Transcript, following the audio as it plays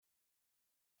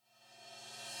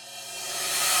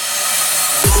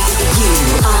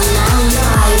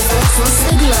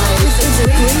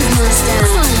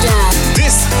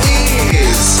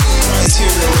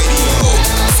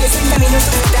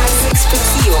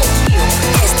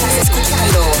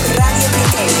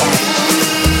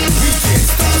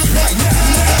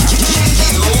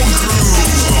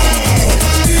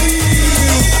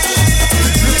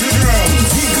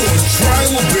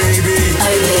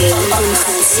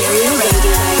Criteria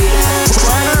Radio.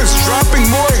 Kryder is dropping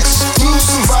more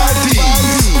exclusive ID.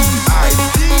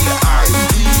 Criteria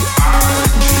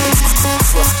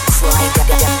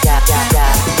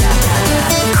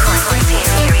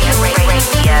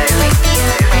Radio.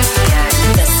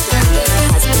 The standard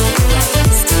has been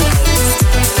raised.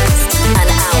 An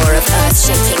hour of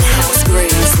earth-shaking house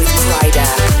grooves with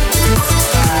Kryder.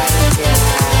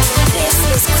 This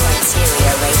is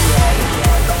Criteria Radio.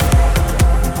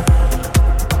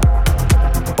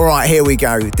 Alright, here we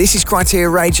go. This is Criteria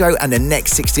Radio, and the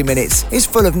next 60 minutes is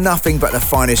full of nothing but the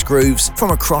finest grooves from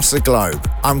across the globe.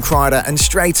 I'm Kryder, and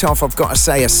straight off I've got to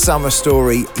say a summer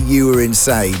story, you were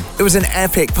insane. It was an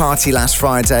epic party last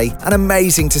Friday, and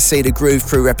amazing to see the Groove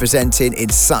Crew representing in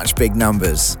such big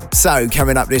numbers. So,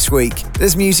 coming up this week,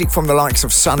 there's music from the likes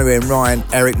of Sunnery and Ryan,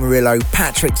 Eric Murillo,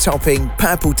 Patrick Topping,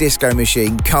 Purple Disco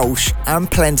Machine, Kolsch, and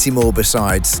plenty more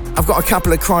besides. I've got a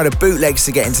couple of Kryder bootlegs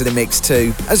to get into the mix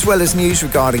too, as well as news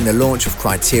regarding the launch of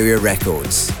Criteria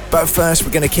Records. But first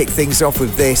we're going to kick things off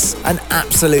with this, an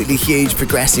absolutely huge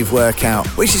progressive workout,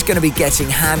 which is going to be getting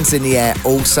hands in the air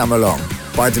all summer long.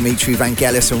 By Dimitri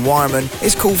Vangelis and Wireman,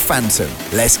 it's called Phantom.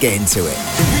 Let's get into it.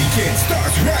 The weekend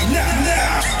starts right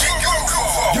now.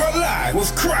 You're live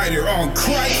with Kryder on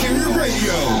Criteria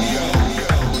Radio.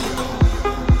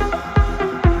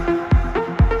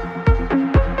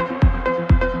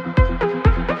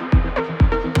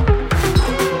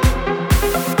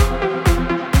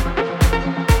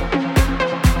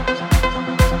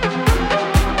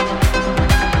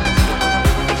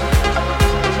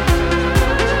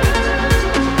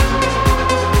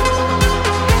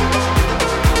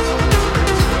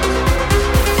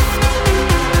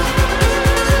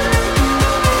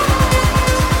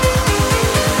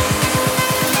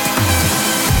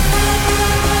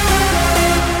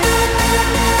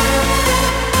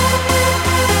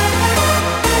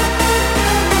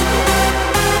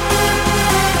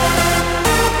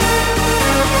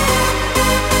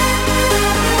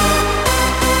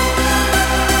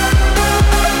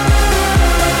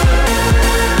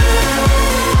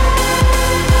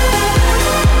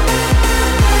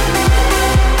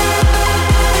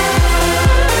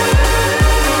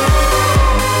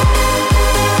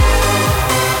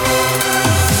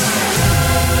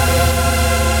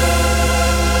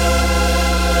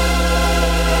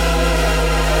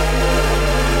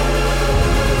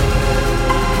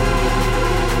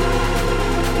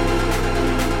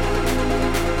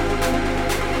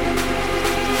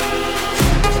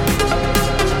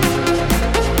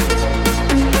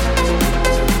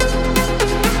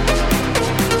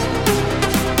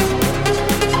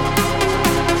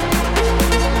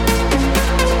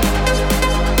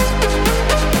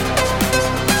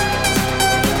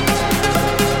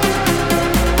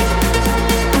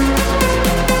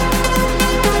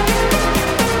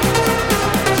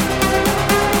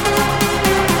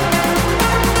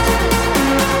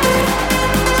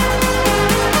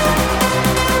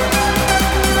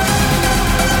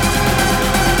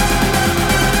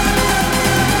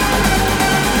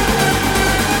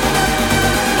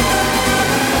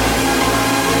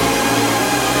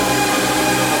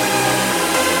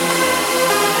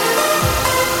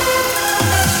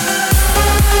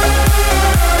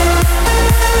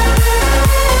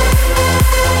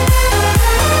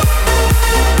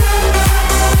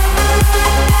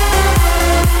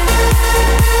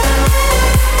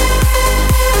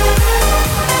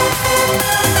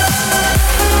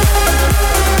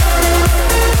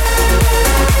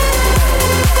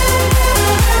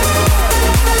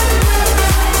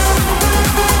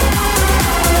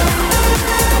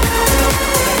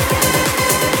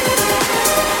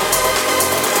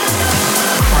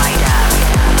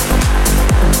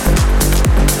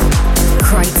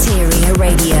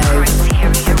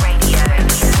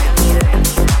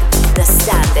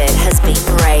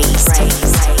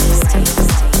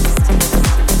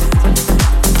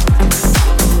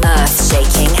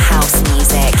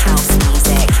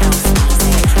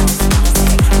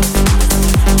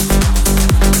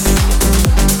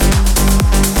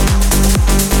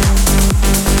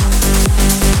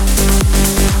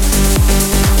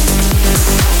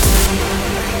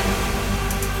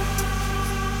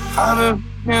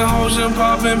 And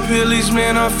popping pillies,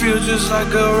 man, I feel just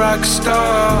like a rock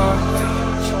star.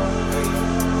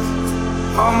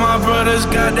 All my brothers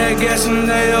got that gas and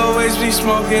they always be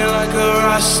smoking like a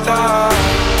rock star.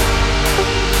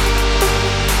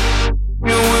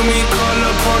 You and me call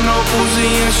up on no Uzi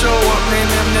and show up, man,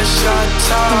 them the shot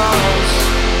toss.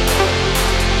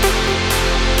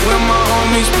 When my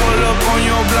homies pull up on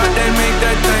your block, they make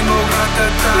that thing go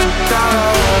grata-ta-ta.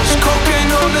 Cocaine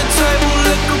on the table,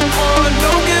 liquor porn,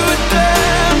 don't give a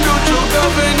damn.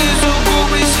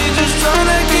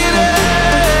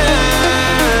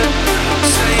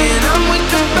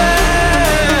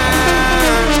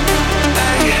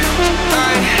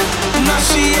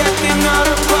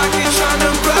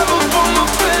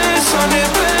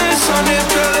 they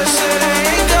jealous, say they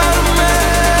ain't got a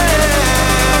man,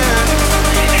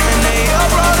 and they all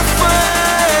brought a friend.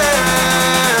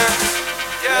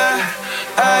 Yeah,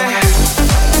 ayy.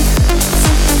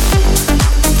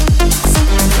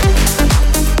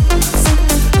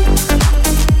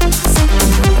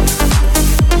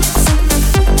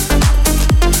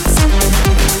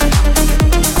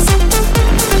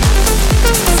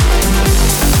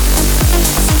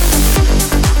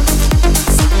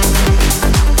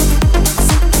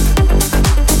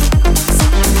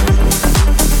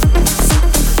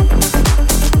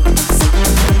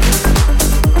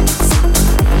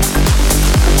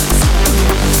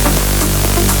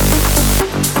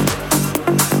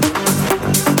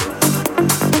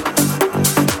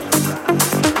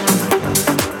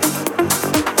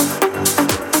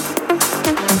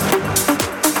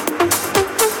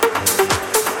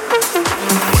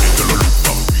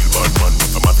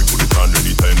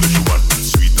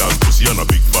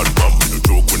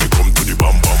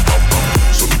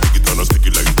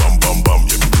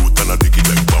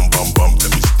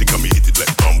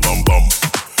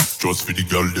 Just for the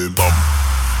girl they bum.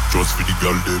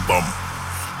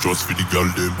 Just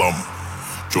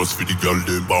for the girl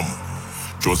they bum.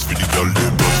 Just for the girl they,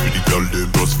 just for the girl they,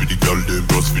 just for the girl they,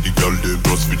 just for the girl they,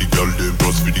 just for the girl they,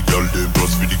 just for the girl they,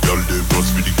 just for the girl they, just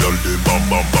for the girl they, bum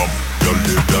bum bum. Girl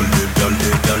they, girl they, girl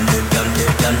they, girl they, girl they,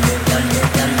 girl they, girl they,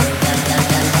 girl they.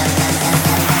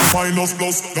 Minus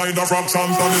plus, kind of fractions,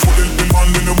 and it's put it in man,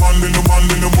 in the man, in the man,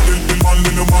 in the put it in man,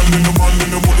 in the man, in the man,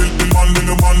 in the put it in man, in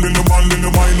the man, in the man, in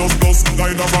the minus plus,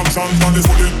 kind of fractions, and it's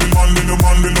put it in man, in the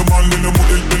man, in the man, in the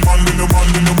put it in man, in the man,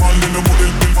 in the man, in the put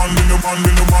it in man, in the man,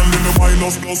 in the man, in the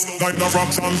minus plus, kind of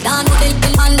fractions. Dan put it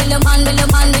in man, in the man, in the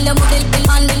man, in the put it in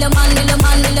man, in the man, in the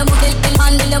man, in the put it in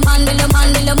man, in the man, in the man,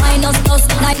 in the minus plus,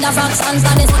 kind of fractions,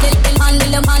 and it's put it in man,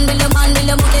 in the man, in the man, in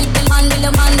the put it in man, in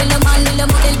the man, in the man, in the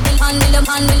put it in man, in the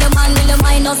man, in the man, in the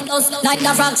minus plus, like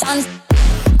the fractions.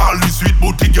 All the sweet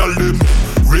booty girl them,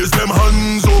 raise them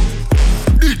hands up.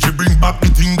 DJ bring back the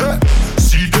thing there,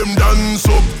 see them dance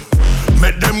up,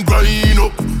 make them grind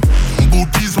up,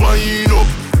 booties wind up.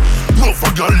 No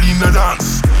for girl in the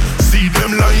dance, see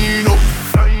them line up,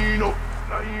 line up,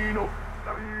 line up,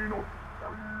 line up,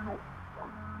 line up.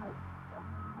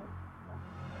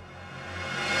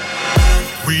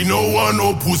 We no want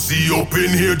no pussy up in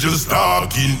here just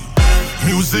talking.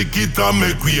 Music it a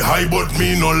make we high but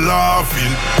me no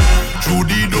laughing. Through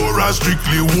the door a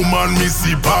strictly woman me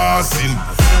see passing.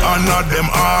 And not them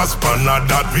ass pan, not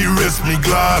that we rest me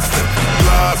glass them.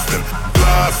 Glass them,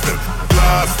 glass them,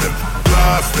 glass them,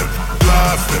 glass them,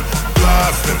 glass them, glass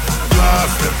them, glass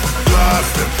them, glass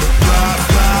them, glass,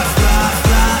 glass, glass, glass,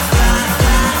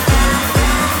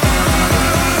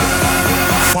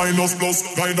 minus plus,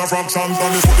 kind of fractions,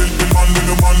 and it's put it in man, in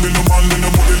the man, in the man, in the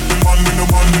put it in man, in the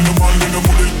man, in the man, in the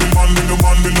put it in man, in the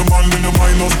man, in the man, in the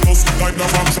minus plus, kind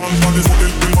of fractions, and it's put it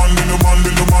in man, in the man,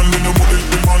 in the man, in the put it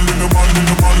in man, in the man, in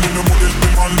the man, in the put it in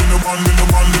man, in the man, in the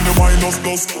man, in the minus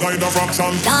plus, kind of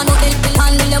fractions. Dan put it in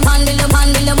man, in the man, in the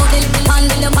man, in the put it in man,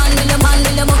 in the man, in the man,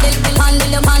 in the put it in man, in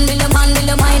the man, in the man, in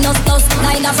the minus plus,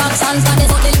 kind of fractions, and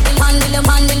it's put it in man, in the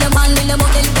man, in the man, in the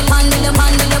put it in man, in the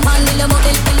man, in the man, in the put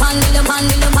it in man, in the man,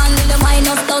 in the man, in the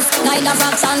minus plus, kind of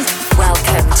fractions.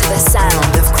 Welcome to the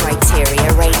sound of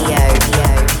Criteria Radio.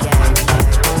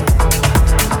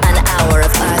 An hour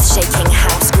of earth-shaking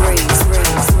house grooves.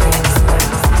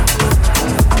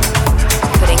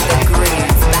 Putting the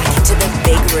groove back into the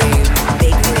big room.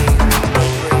 Big room.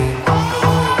 Big room.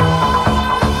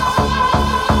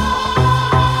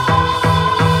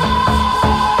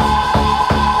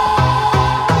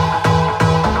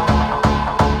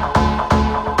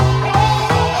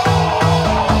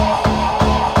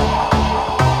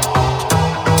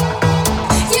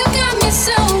 You got me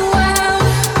so wild.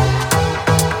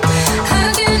 How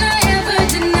can I ever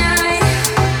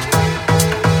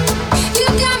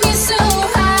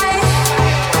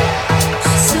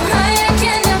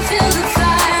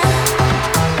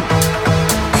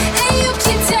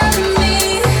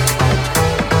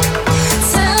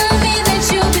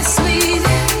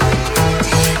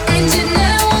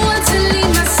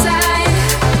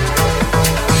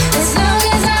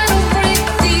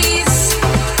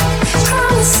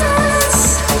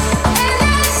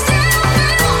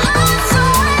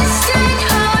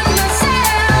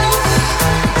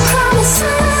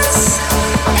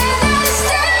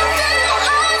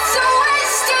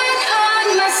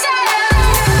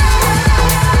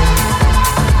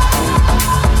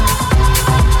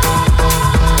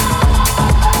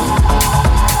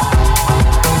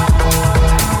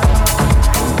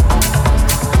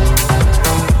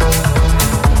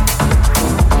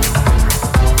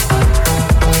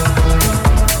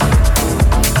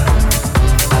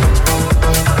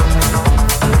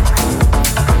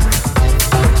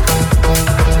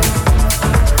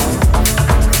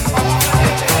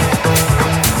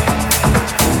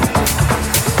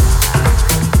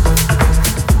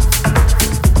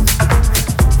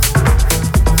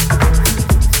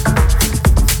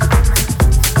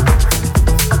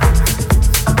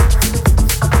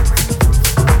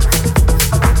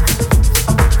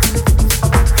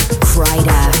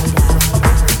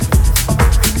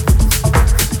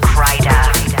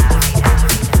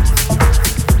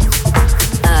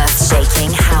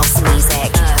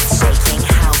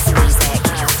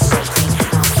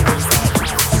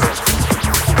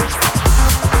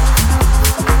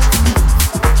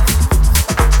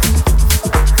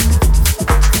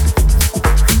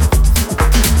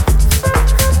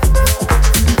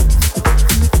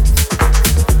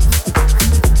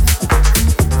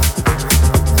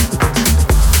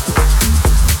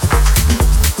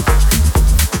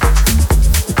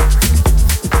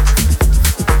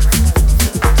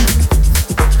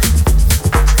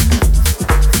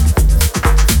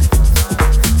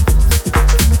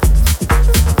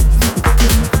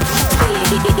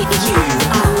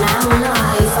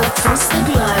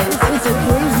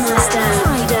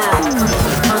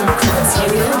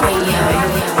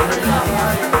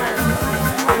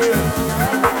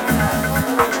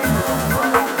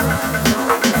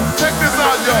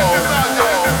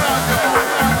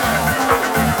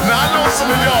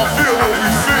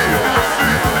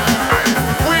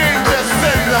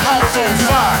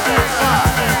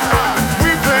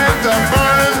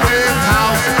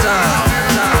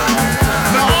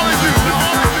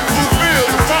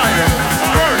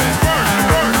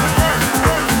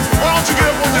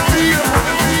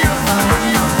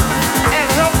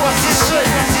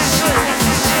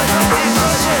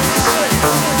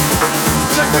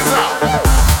this out.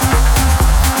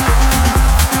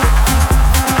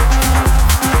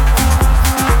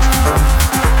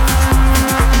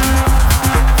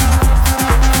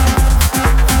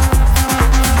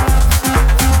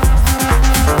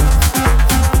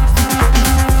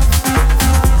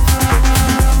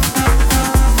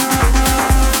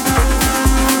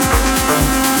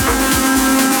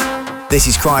 This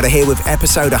is Kryder here with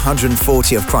episode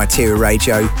 140 of Kryteria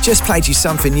Radio. Just played you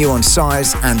something new on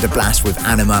Size and a blast with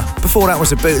Anima. Before that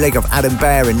was a bootleg of Adam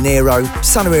Bear and Nero,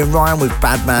 Sunnery and Ryan with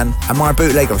Badman, and my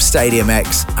bootleg of Stadium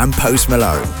X and Post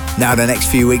Malone. Now the next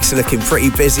few weeks are looking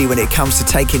pretty busy when it comes to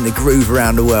taking the groove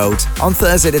around the world. On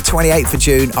Thursday the 28th of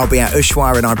June, I'll be at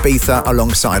Ushuaia in Ibiza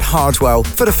alongside Hardwell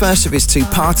for the first of his two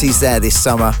parties there this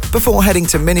summer, before heading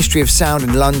to Ministry of Sound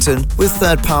in London with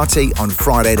Third Party on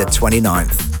Friday the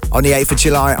 29th. On the 8th of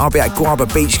July, I'll be at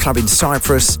Guaba Beach Club in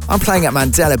Cyprus. I'm playing at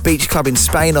Mandela Beach Club in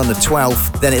Spain on the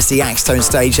 12th. Then it's the Axtone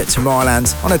stage at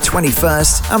Tomorrowland on the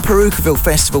 21st and Perukaville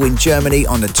Festival in Germany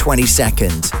on the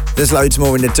 22nd. There's loads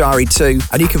more in the diary too,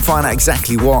 and you can find out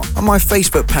exactly what on my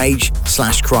Facebook page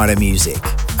 /Kryder Music.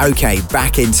 Okay,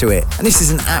 back into it. And this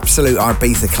is an absolute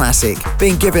Ibiza classic,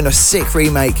 being given a sick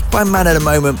remake by man at the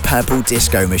moment Purple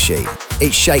Disco Machine.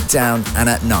 It's Shakedown and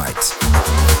At Night.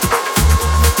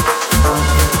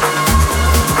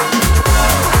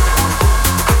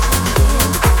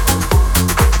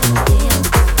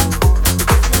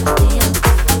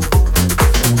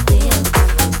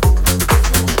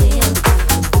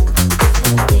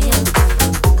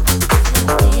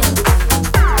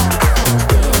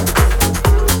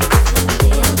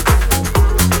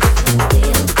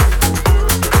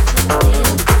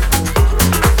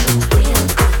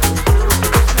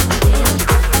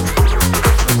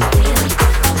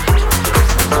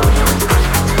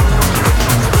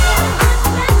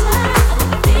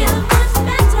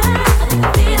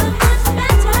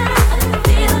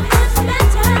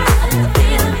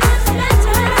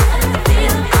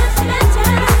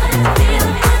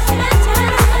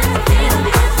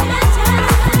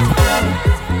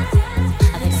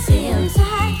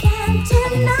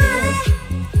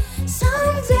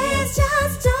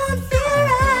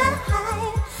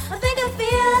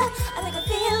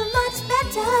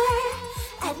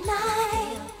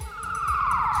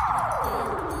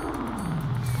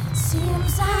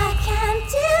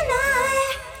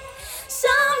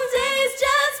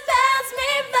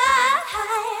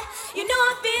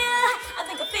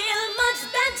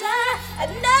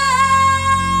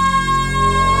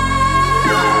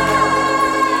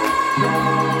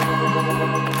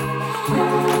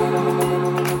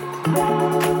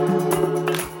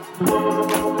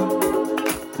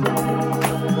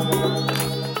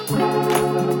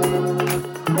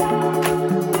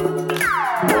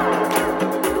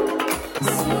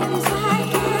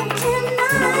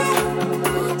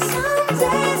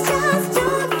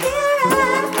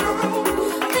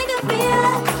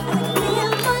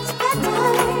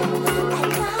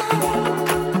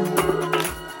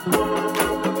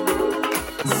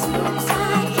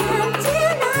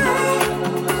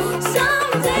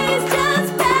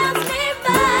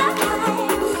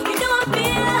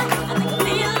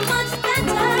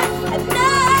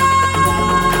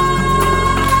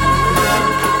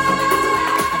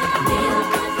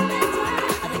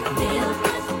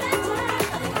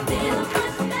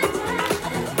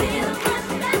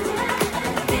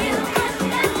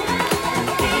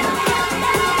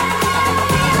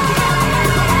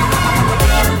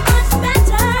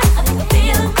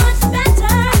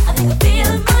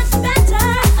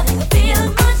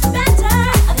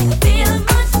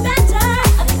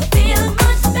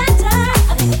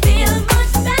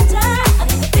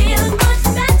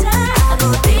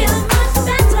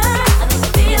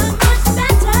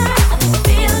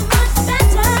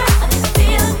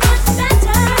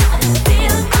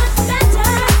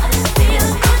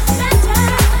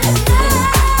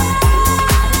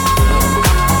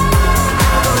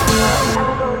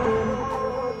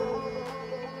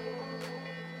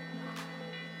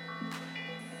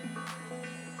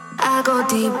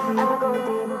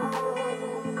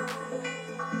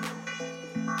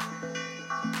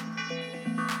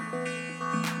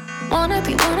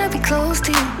 Wanna be close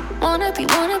to you. Wanna be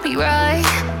right.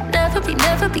 Never be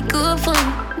good for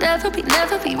you. Never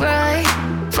be right.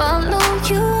 Follow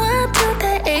you until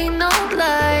there ain't no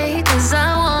light. 'Cause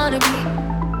I wanna be.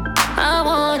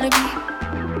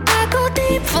 I go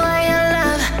deep for your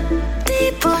love.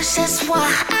 Deep push, that's why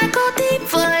I go deep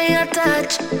for your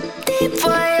touch. Deep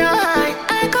for your heart.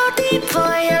 I go deep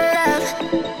for your love.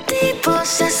 Deep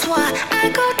push, that's why I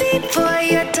go deep for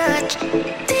your touch.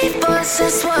 Deep push,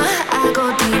 that's why I go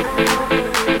deep.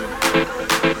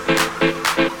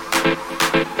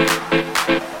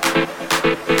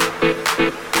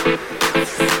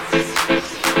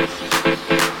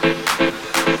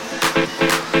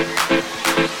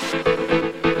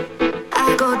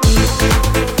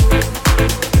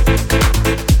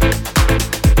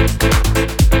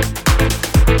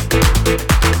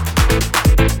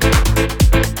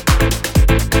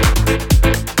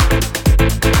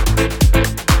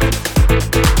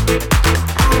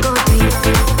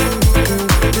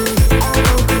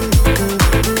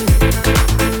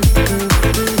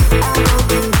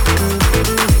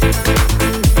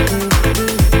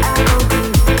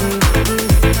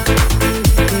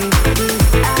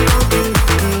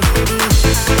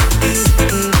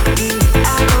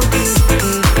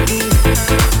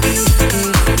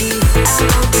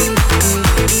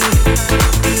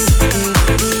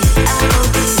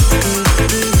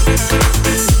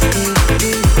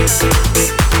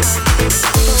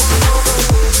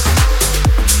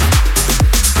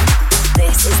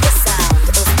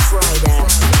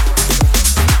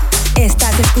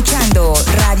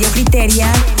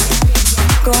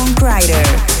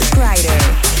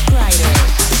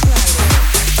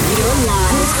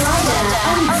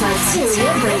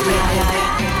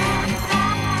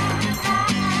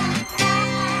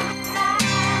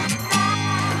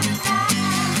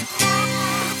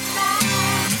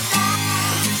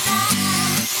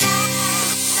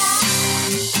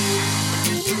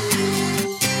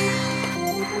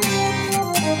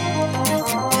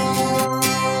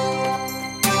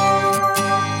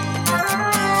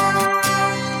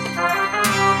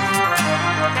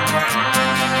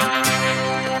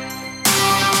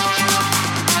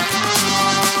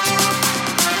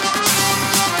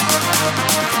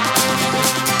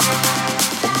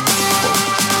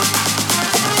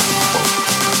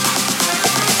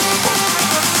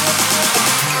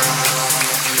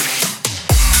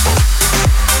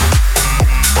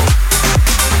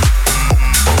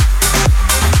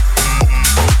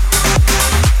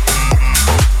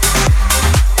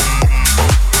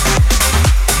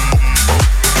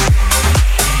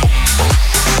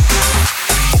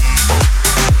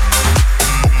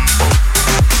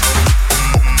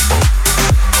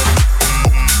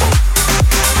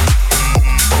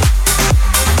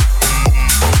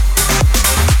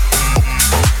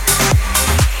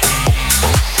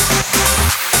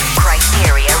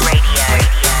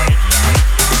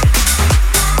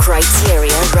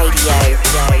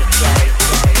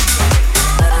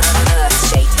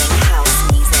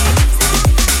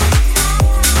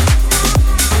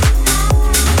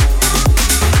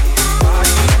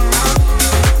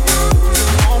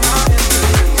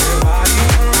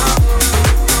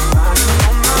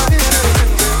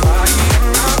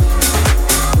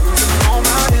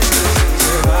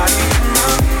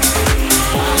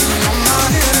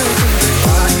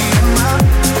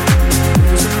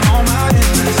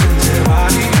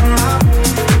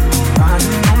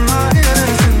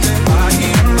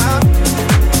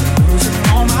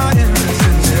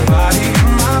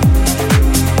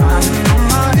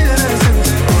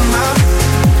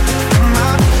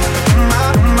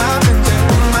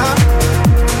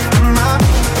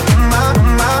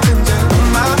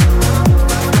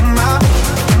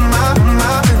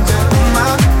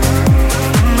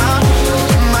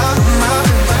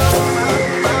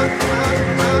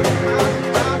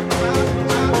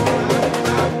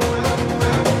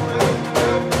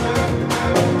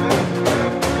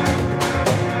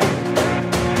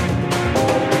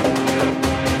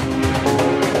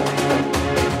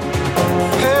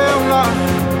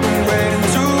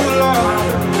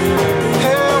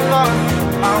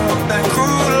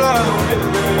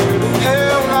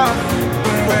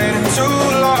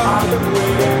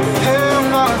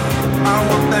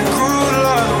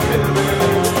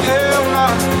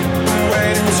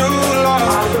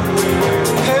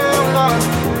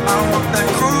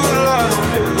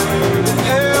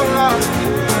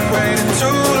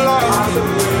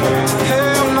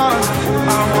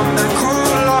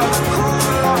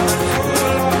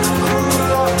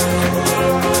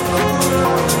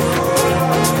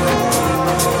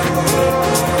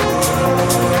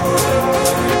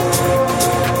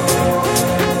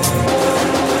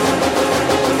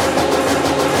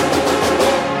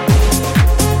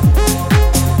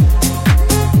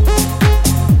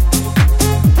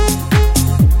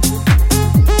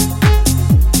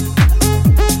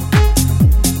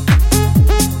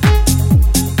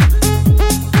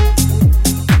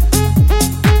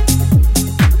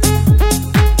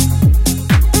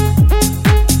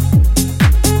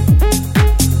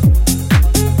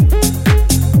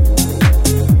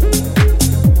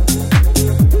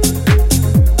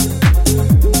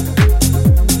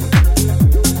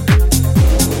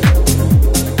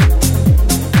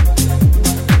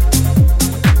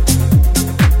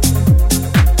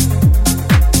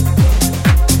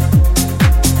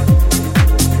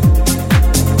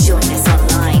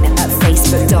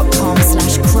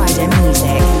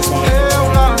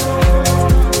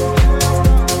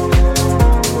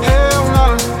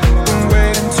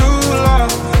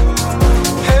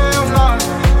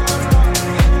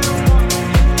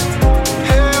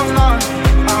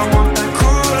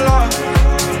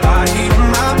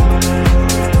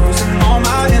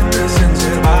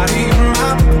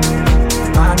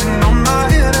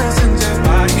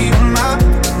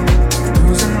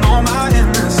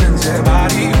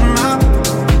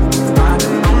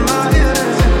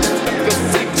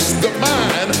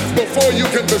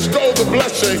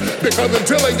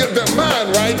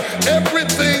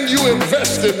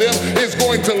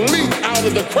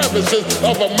 the crevices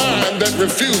of a mind that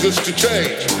refuses to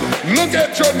change. Look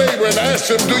at your neighbor and ask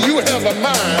him, do you have a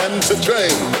mind to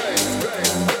change?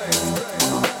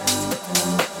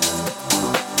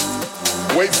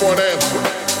 Wait for an answer.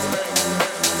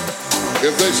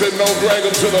 If they say no, drag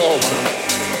them to the altar.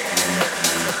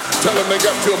 Tell them they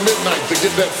got till midnight to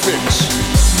get that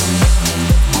fixed.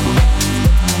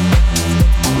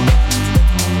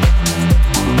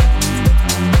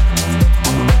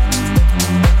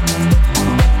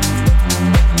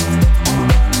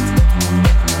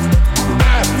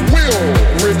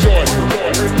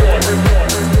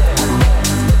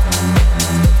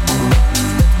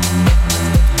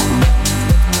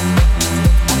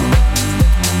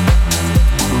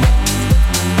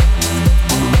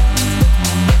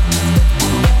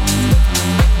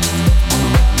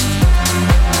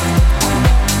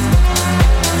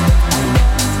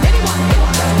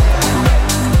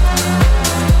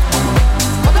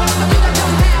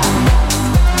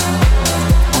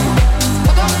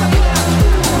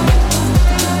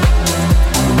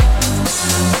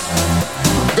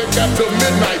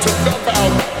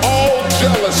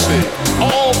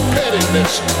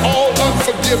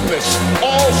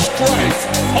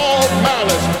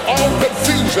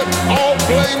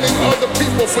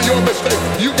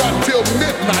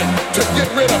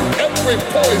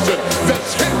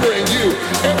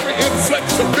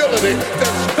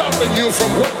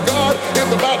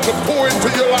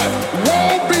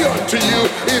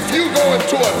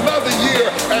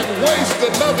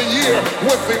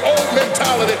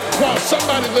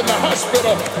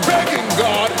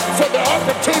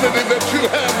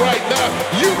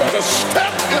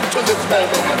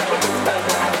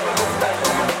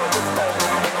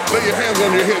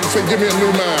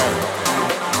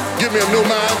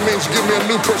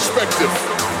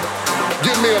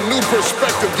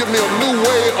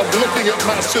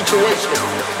 Situation.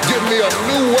 Give me a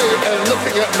new way of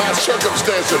looking at my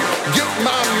circumstances. Get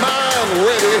my mind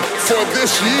ready for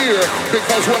this year,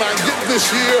 because when I get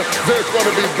this year, there's going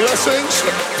to be blessings,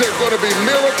 there's going to be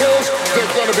miracles,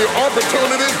 there's going to be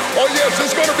opportunities. Oh yes,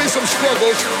 there's going to be some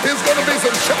struggles, there's going to be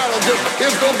some challenges,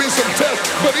 there's going to be some tests,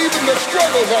 but even the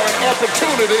struggles are an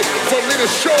opportunity for me to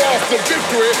show off the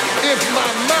victory if my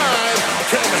mind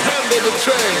can handle the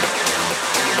change.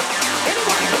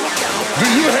 Do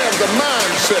you have the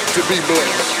mindset to be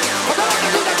blessed?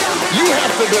 You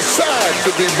have to decide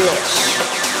to be blessed.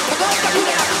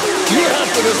 You have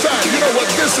to decide. You know what?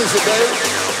 This is the day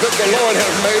that the Lord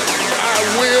has made. I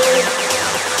will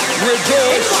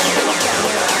rejoice.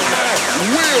 I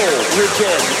will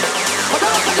rejoice.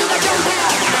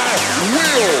 I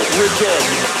will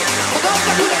rejoice.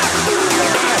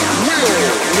 I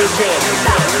will rejoice.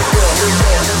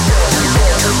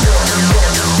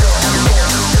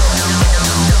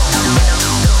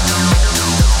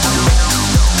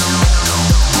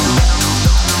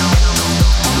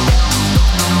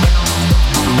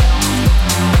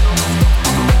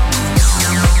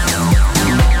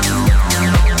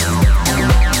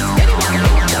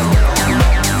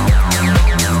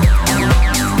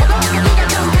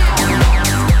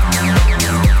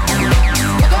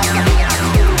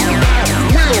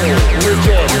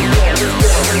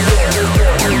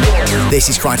 This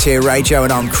is Criteria Radio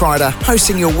and I'm Kryder,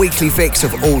 hosting your weekly fix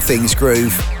of all things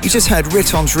groove. You just heard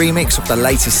Riton's remix of the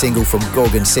latest single from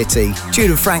Gorgon City, Jude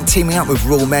and Frank teaming up with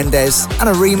Raul Mendez, and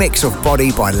a remix of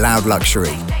Body by Loud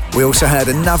Luxury. We also heard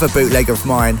another bootleg of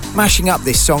mine, mashing up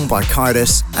this song by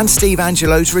Kaidos and Steve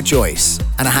Angelo's Rejoice.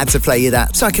 And I had to play you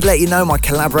that so I could let you know my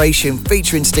collaboration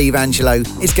featuring Steve Angelo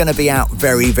is going to be out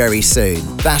very, very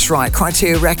soon. That's right,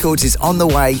 Criteria Records is on the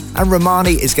way and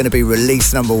Romani is going to be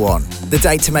release number 1. The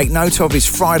date to make note of is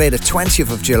Friday the 20th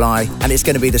of July, and it's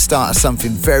going to be the start of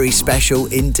something very special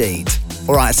indeed.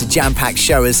 Alright, it's a jam-packed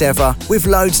show as ever, with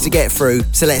loads to get through,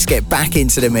 so let's get back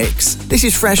into the mix. This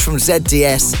is fresh from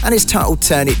ZDS, and it's titled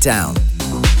Turn It Down.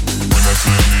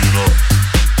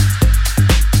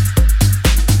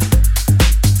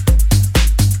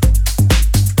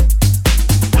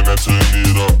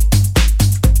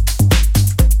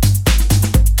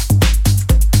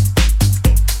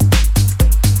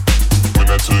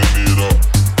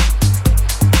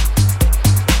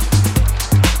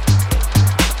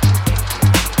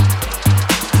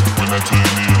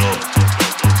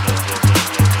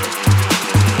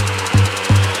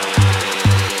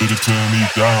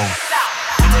 Down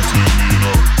when I turn it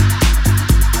up.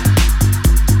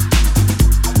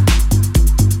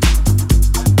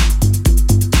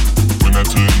 When I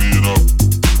turn it up.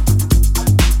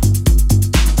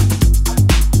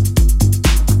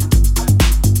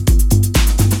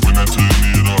 When I turn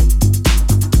it up.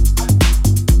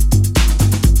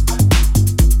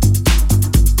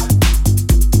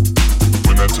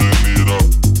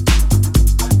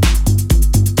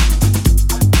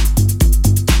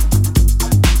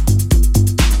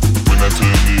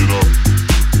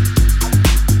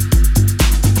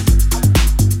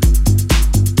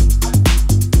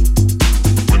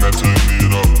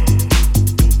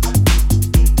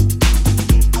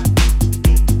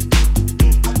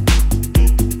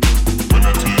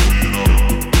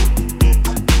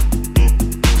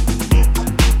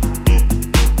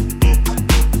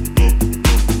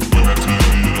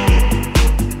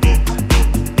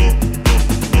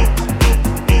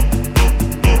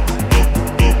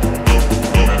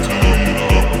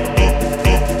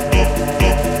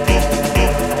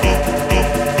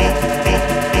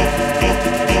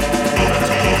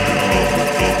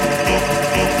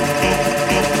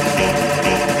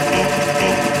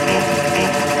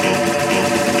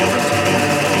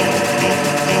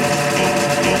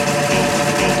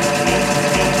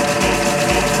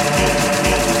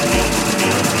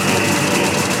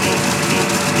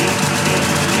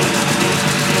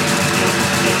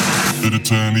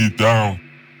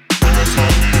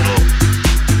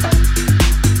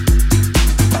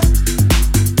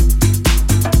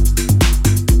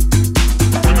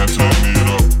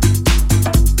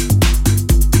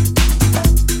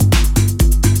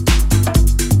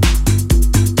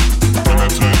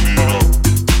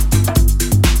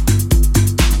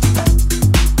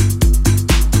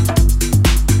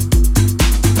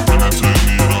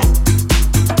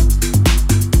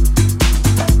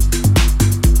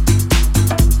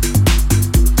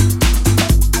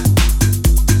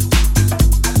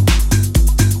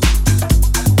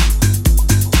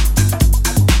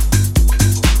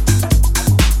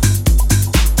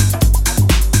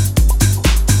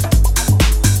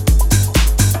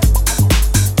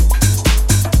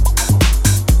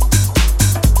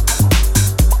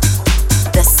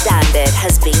 tide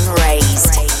has been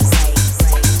raised.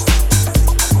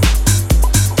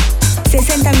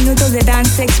 60 minutos de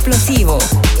dance explosivo.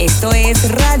 Esto es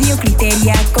Radio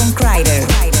Criteria con Kryder.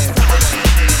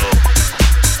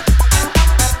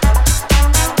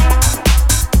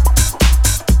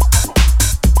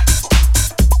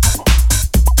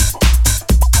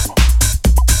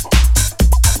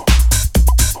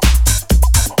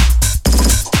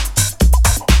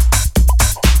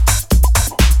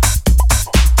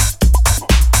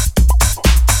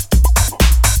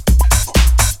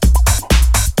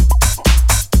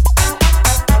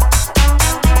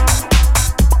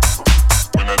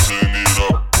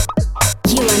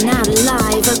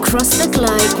 Across the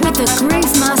globe with the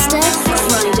Groove Master,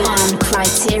 Kryder on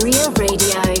Criteria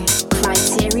Radio.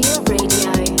 Criteria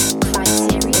Radio.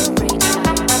 Criteria Radio.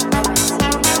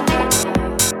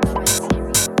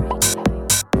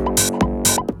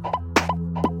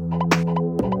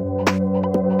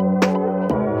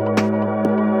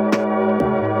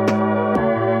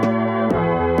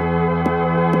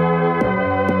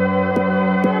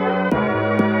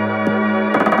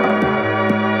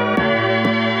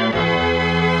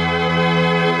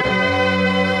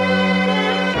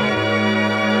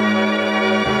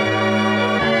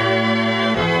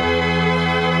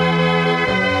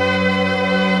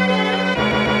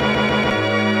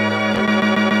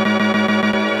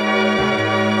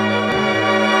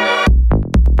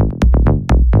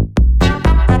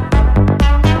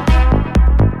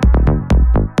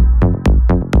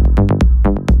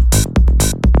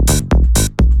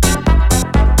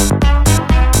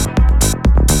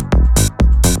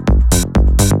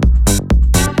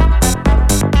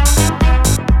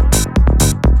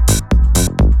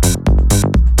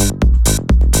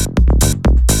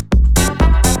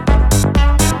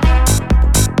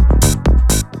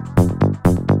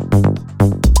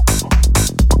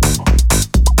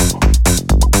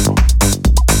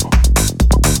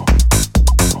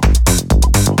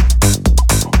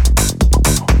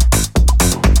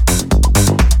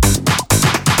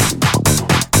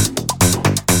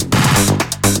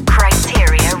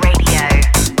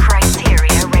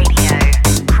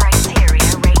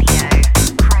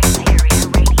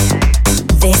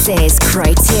 This is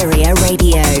Criteria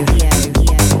Radio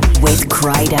with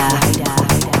Kryder.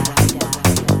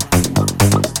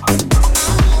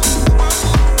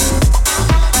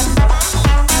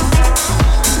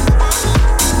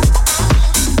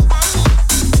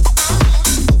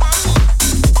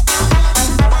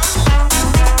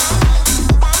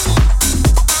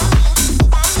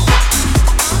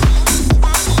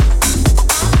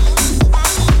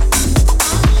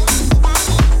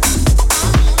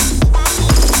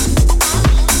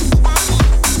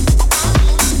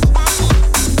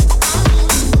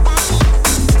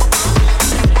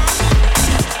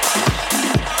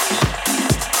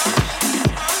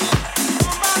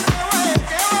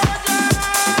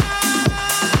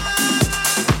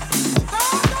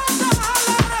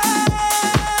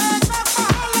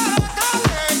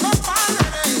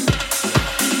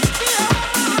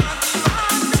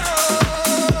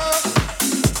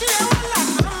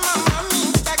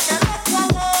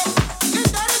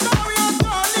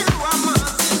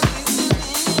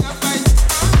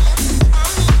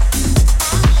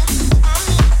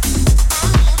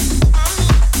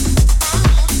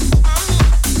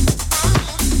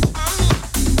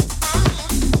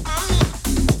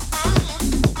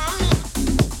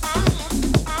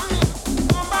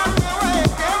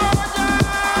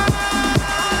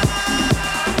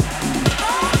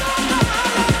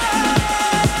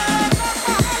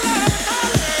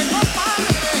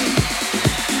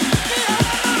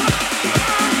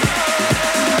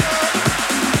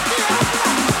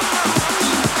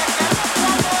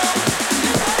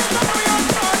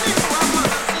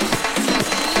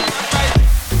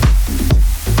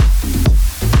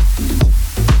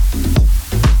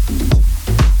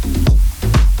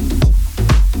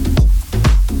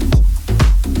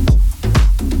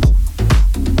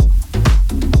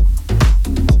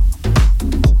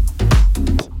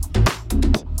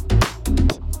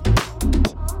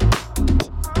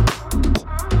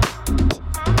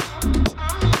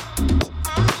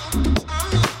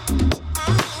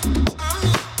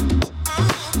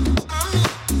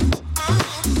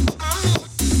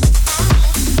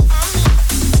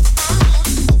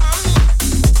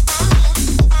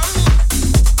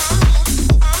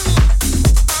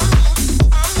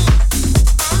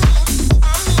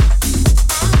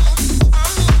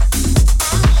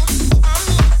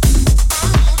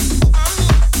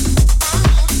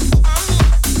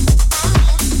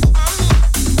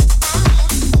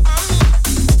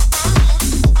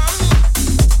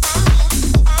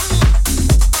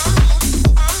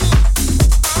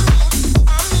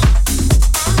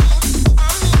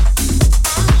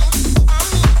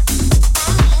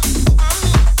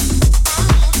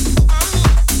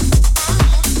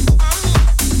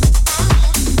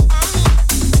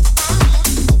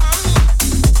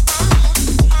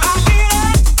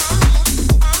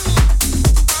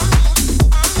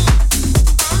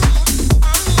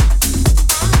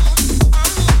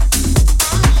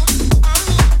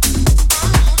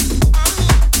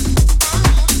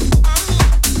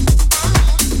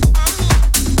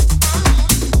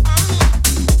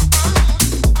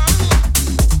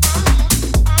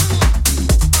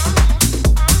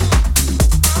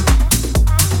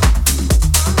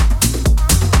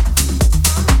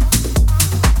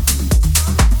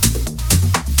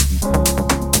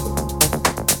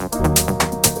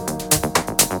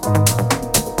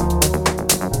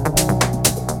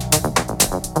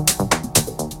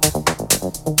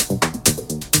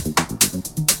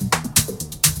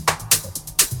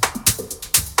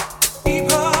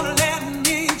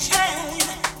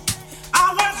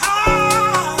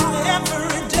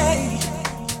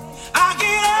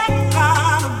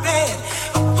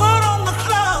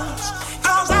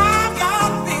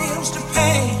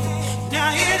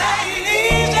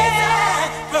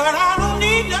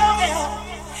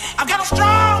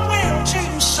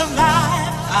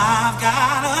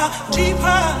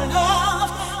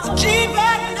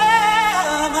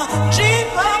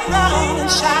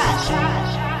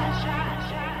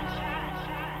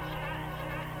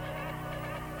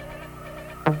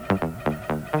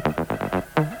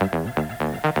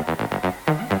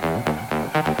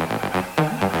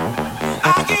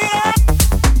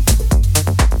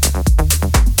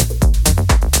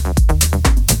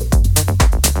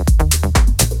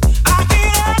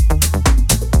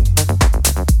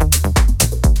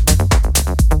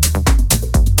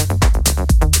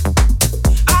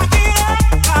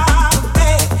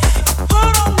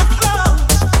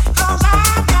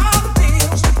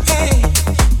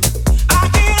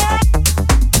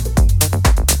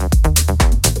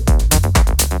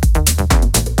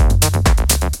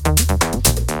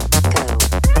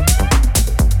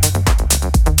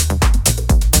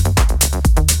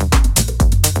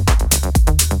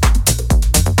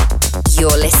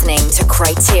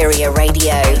 Criteria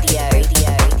Radio.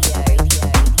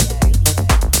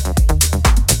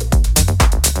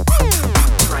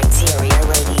 Criteria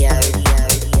Radio.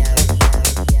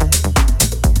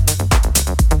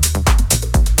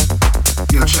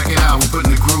 Yo, check it out. We're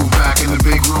putting the groove back in the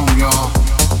big room, y'all.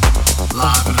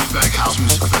 Live in effect, house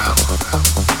music forever.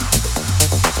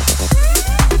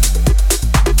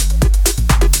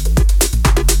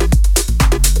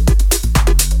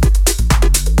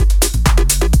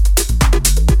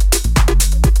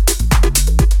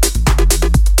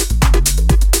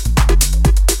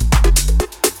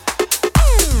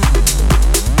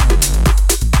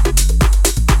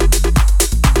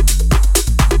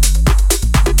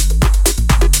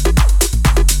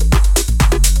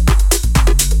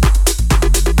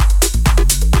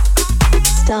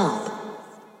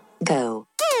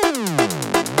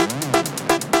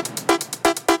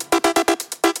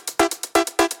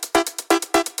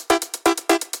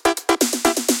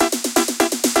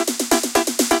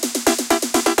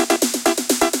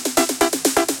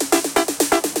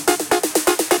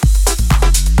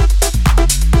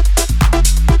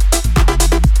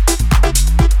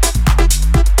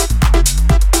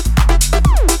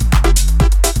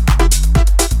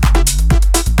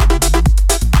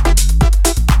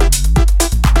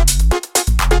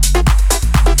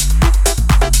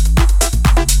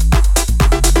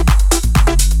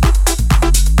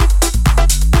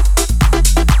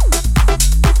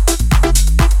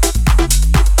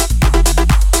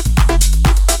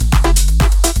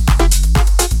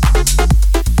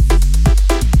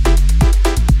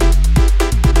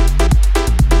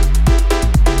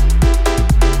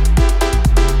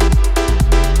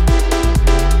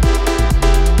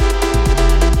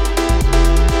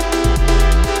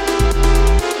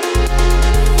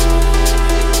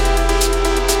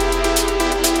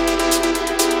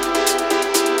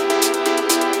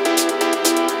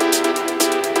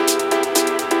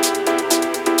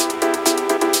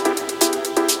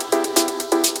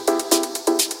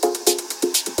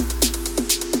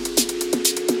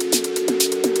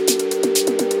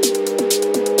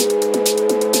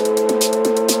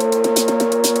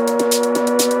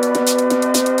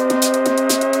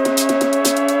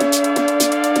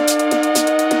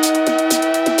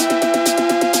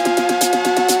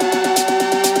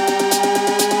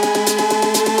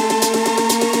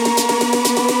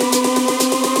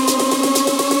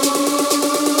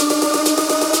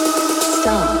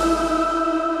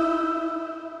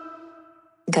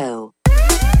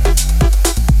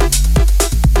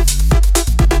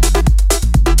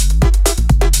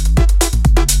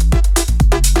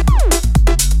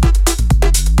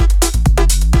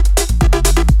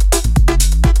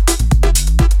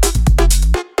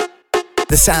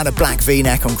 The sound of Black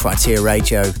V-Neck on Criteria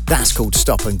Radio, that's called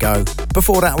Stop and Go.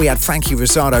 Before that we had Frankie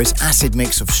Rossado's acid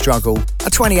mix of Struggle, a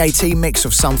 2018 mix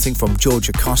of something from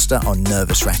Georgia Costa on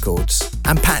Nervous Records,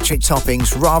 and Patrick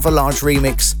Topping's rather large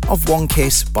remix of One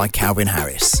Kiss by Calvin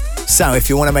Harris. So if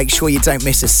you want to make sure you don't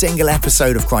miss a single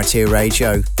episode of Criteria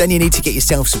Radio, then you need to get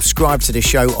yourself subscribed to the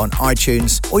show on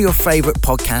iTunes or your favourite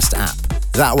podcast app.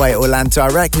 That way it will land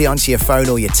directly onto your phone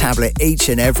or your tablet each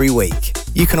and every week.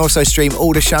 You can also stream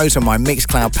all the shows on my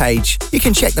Mixcloud page. You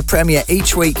can check the premiere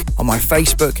each week on my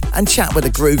Facebook and chat with the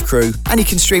Groove Crew. And you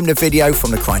can stream the video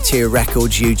from the Criteria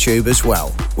Records YouTube as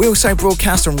well. We also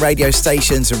broadcast on radio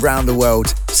stations around the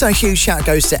world. So a huge shout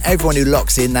goes to everyone who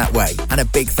locks in that way. And a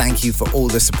big thank you for all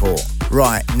the support.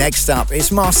 Right, next up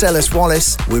is Marcellus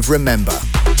Wallace with Remember.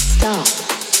 Stop.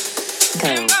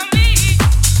 Go.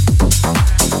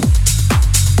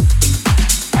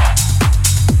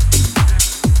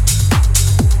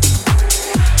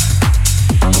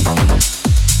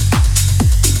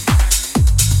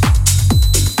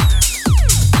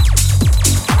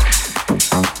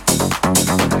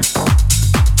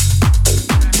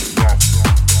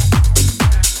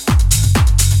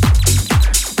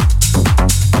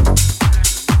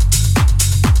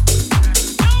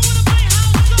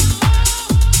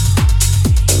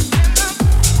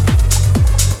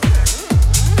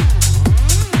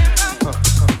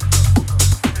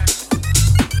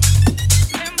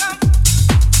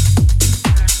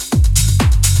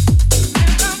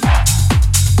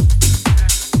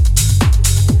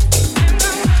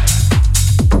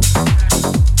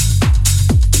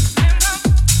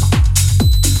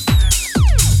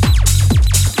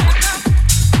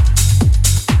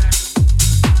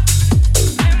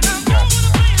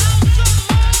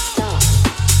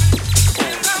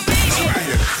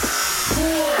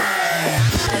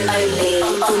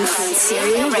 on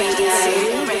Frontier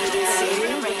Radio.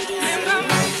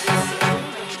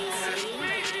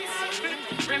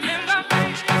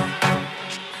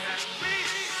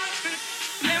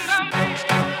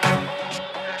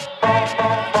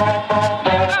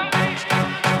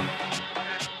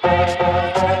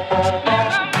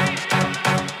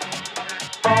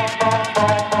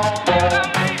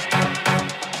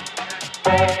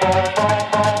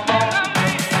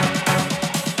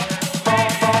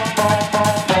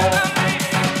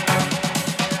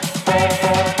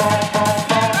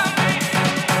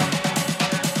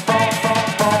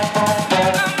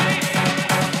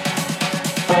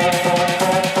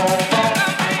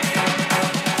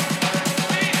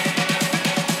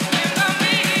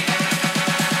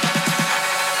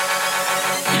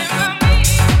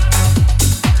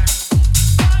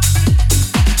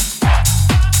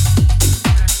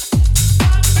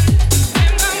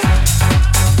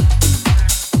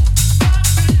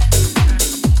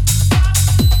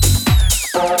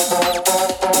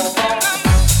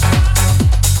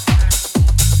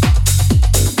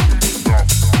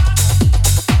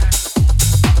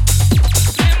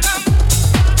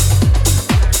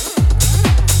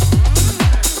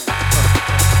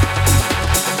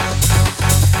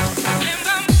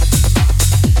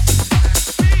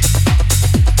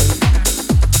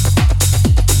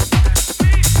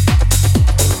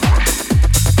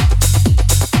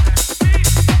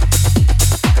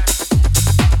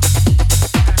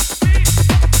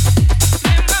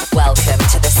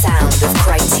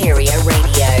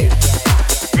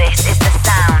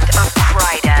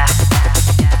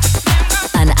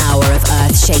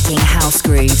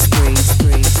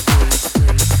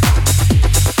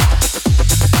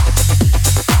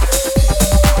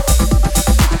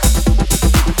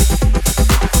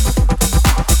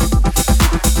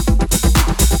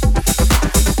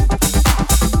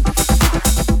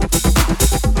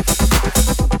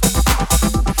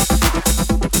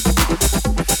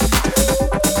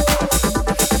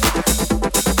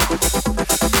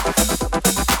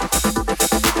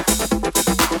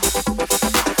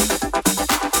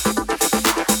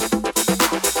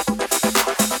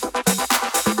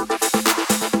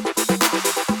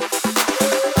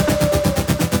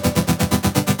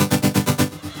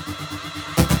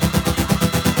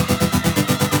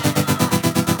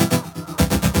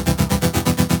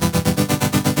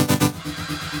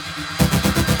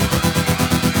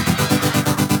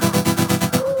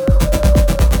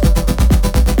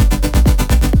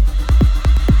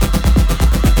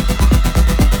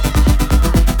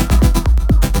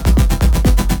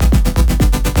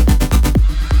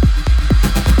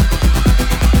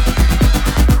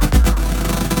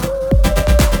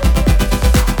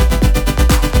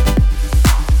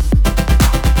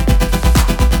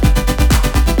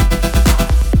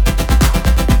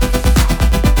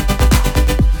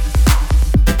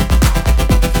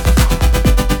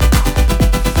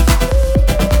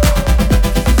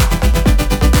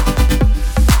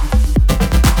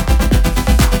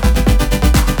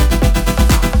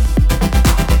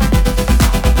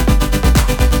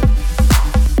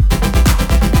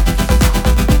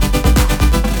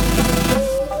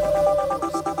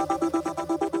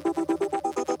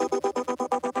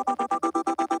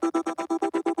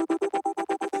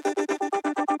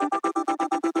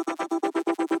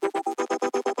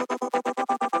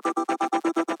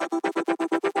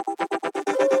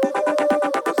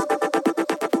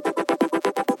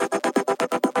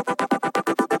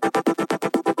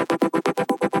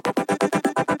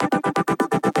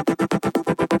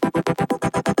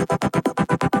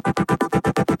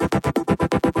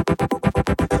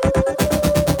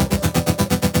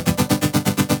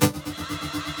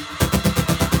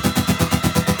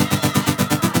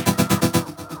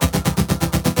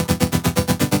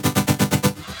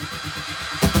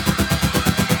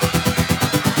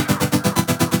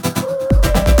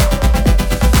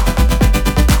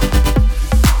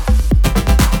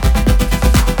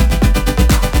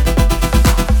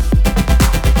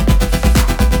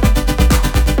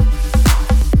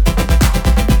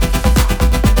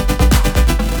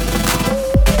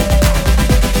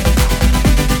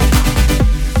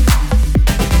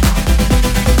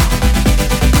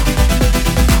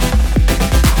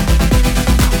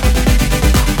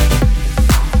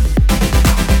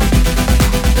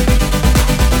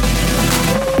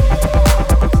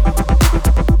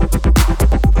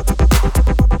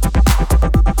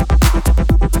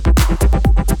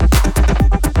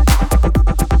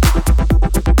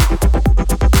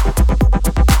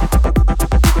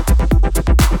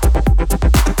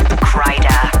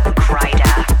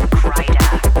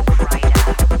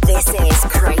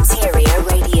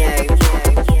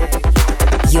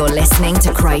 listening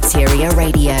to Criteria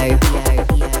Radio.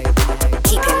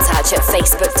 Keep in touch at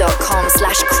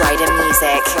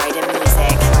facebook.com/CriderMusic.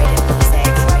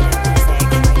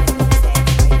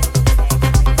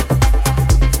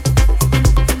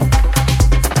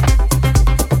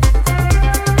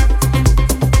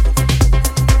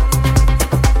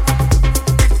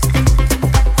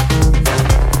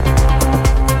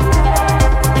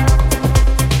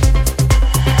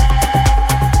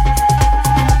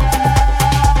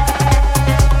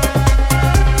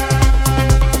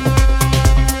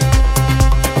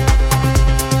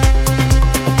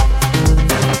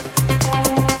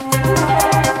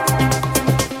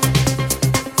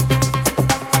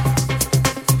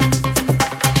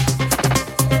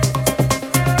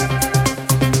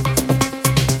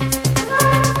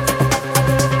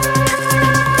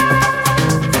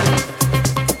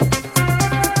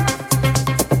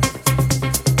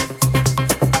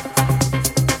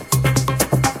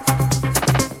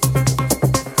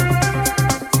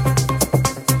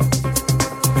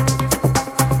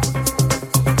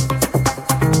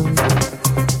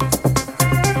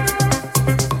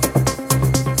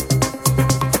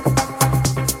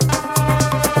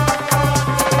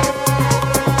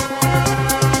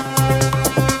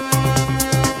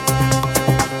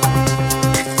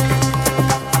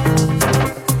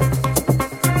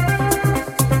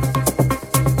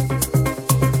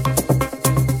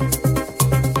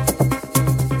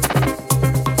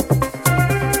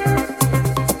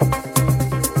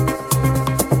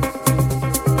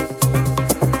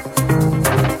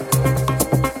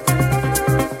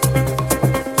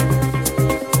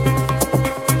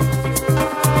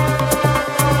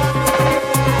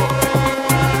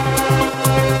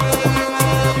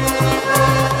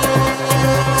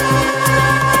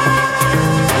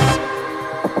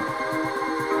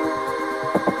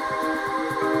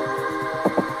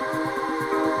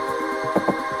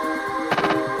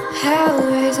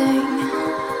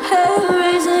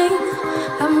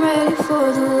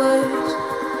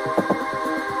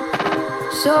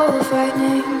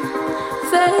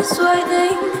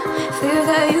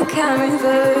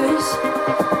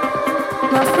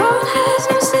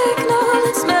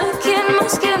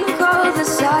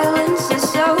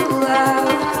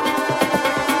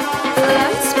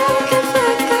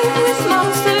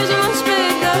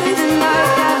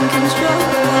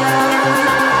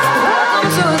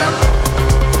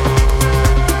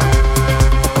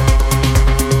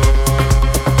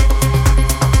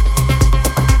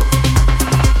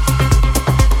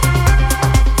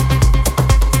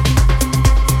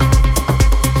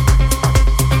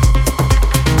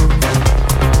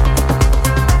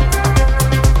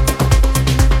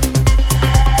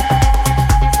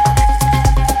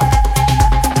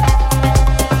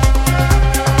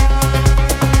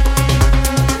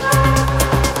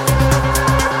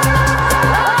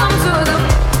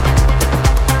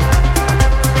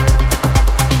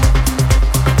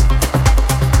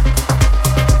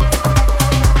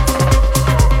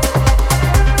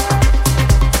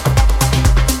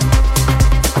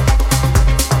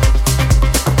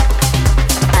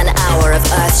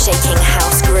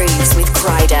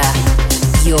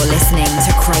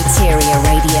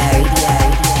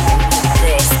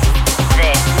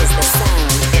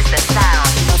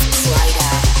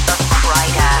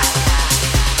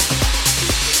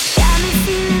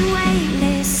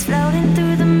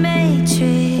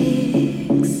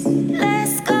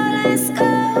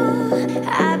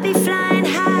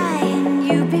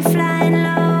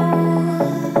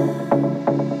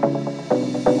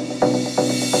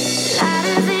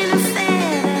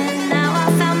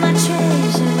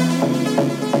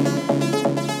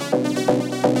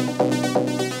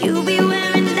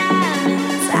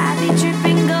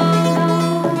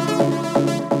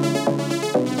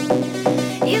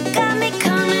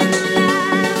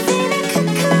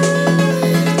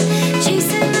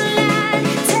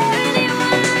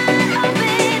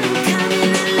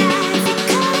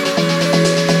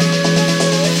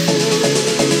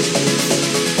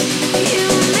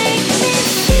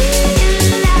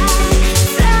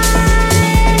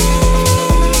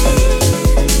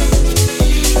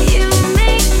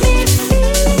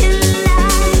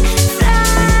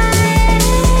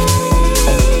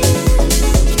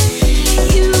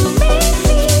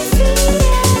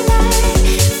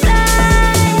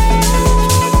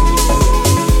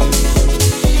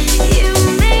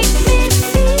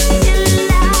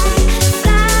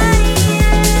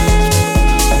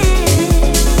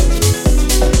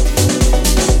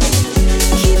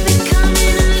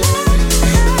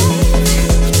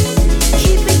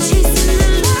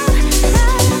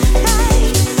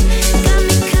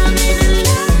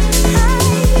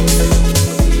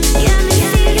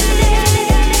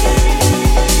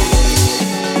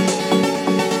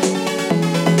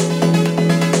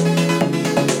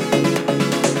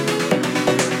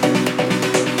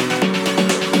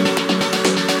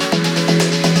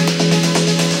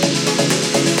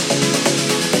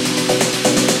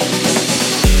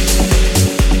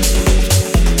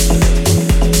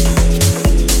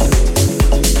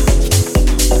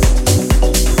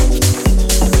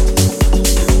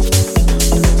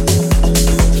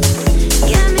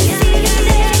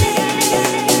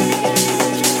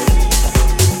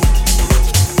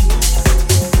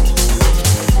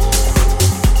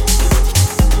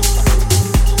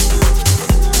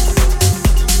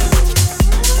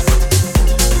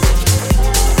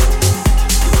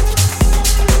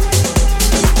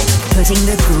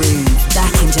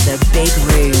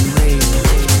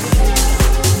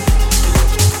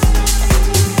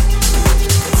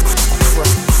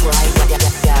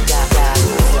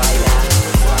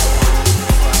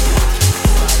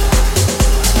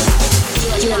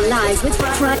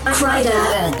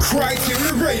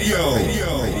 Criteria Radio.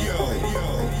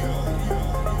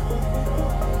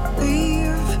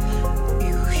 Leave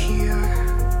you here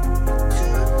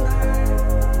tonight.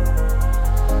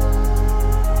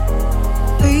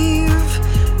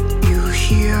 Leave you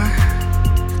here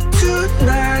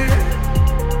tonight.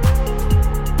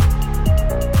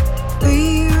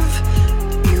 Leave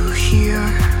you here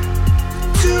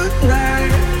tonight.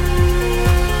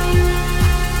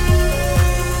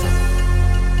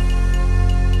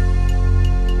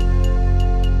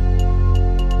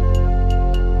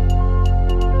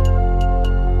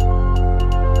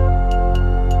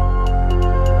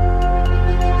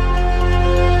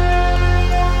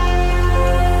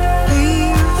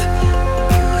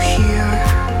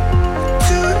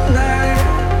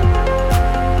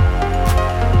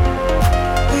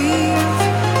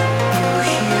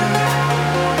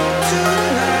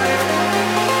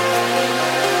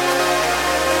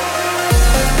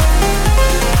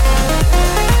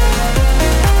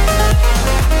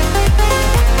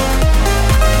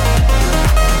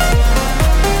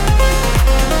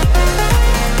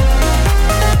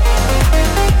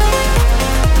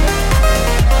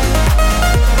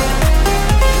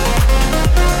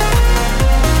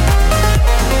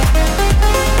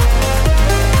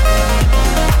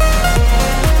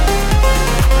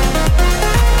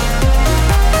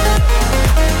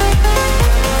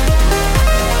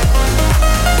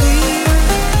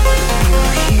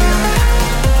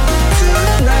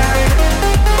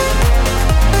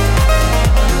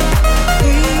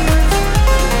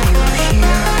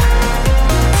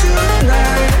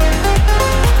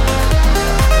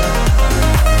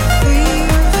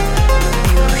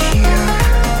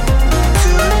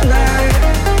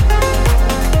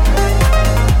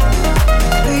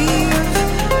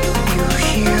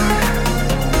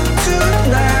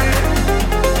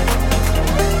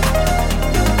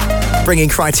 Bringing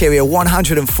Criteria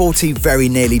 140 very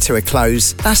nearly to a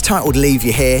close. That's titled Leave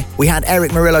You Here. We had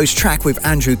Eric Murillo's track with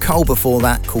Andrew Cole before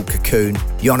that called Cocoon,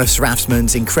 Jonas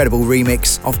Rafsman's incredible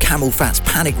remix of Camel Fat's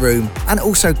Panic Room, and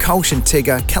also Kolsch and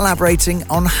Tigger collaborating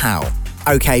on How.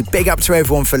 Okay, big up to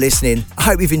everyone for listening. I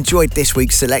hope you've enjoyed this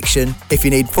week's selection. If you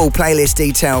need full playlist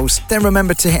details, then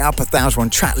remember to hit up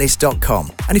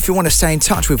 1001tracklist.com. And if you want to stay in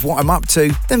touch with what I'm up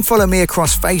to, then follow me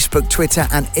across Facebook, Twitter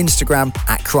and Instagram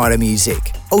at Kryder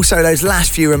Music. Also, those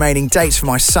last few remaining dates for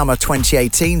my summer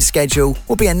 2018 schedule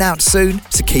will be announced soon,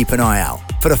 so keep an eye out.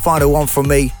 For the final one from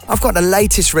me, I've got the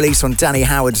latest release on Danny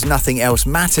Howard's Nothing Else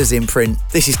Matters imprint.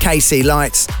 This is KC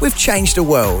Lights with Change the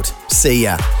World. See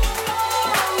ya.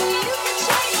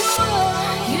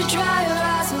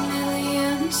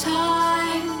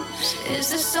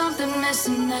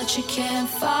 That you can't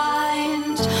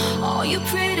find. All your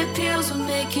pretty pills are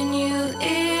making you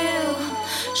ill.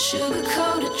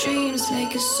 Sugar-coated dreams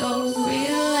make it so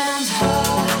real. And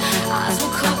her eyes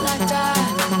will cut like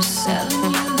diamonds,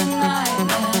 selling you the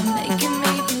nightmare, making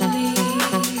me believe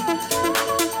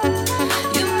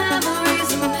your memories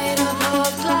are made up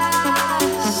of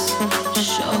glass,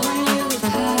 showing you the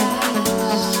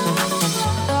past.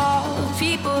 All the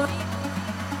people,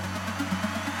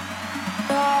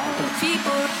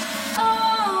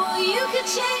 oh, you could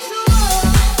change the